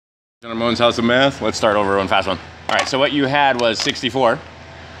Ramone's House of Math. Let's start over one fast one. All right, so what you had was 64,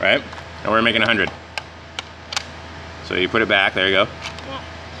 right? And we're making 100. So you put it back, there you go. Yeah.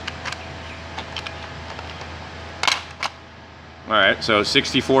 All right, so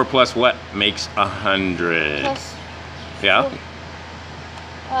 64 plus what makes 100? Plus yeah?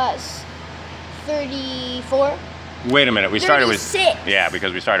 34. Wait a minute, we started with... 36. Yeah,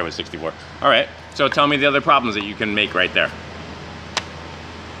 because we started with 64. All right, so tell me the other problems that you can make right there.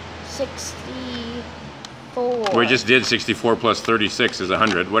 64. We just did 64 plus 36 is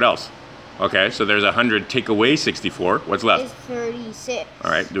 100. What else? Okay, so there's 100. Take away 64. What's left? Is 36. All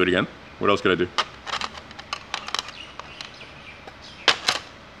right, do it again. What else could I do?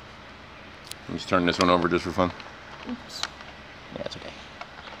 Let's turn this one over just for fun. Oops. Yeah, it's okay.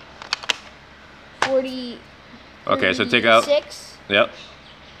 40. Okay, so take out. 36. Yep.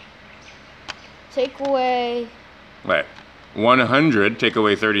 Take away. Wait. 100 take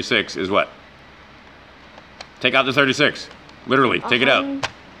away 36 is what? Take out the 36. Literally, take it out.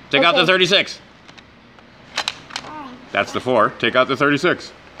 Take out the 36. That's the 4. Take out the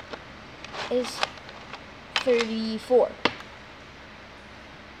 36. Is 34.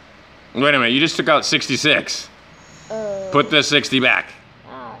 Wait a minute, you just took out 66. Put the 60 back.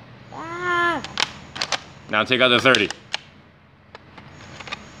 Now take out the 30.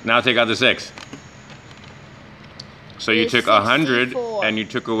 Now take out the 6. So you took 100 and you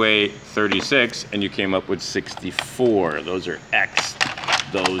took away 36 and you came up with 64. Those are X.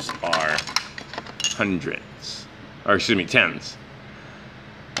 Those are hundreds. Or excuse me, tens.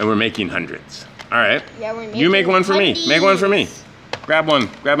 And we're making hundreds. All right. Yeah, we're making you make one for me. hundreds. Make one for me. Grab one.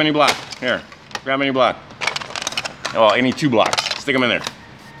 Grab any block. Here. Grab any block. Oh, any 2 blocks. Stick them in there.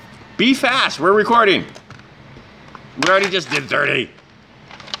 Be fast. We're recording. We already just did 30.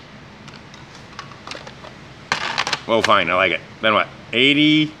 Well, fine, I like it. Then what?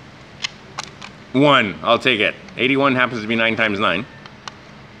 81. I'll take it. 81 happens to be 9 times 9.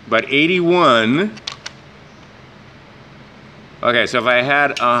 But 81... Okay, so if I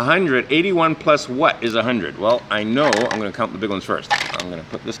had 100, 81 plus what is 100? Well, I know I'm going to count the big ones first. I'm going to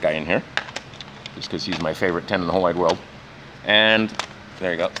put this guy in here, just because he's my favorite 10 in the whole wide world. And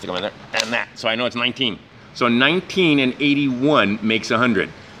there you go, stick him in there. And that, so I know it's 19. So 19 and 81 makes 100.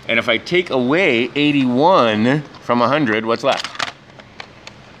 And if I take away 81 from 100, what's left?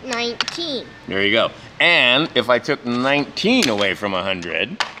 19. There you go. And if I took 19 away from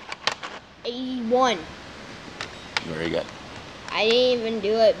 100... 81. Very good. I didn't even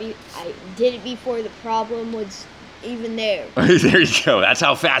do it. I did it before the problem was even there. There you go. That's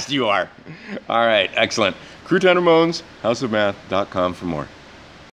how fast you are. All right, excellent. Crewton Ramone Z, houseofmath.com for more.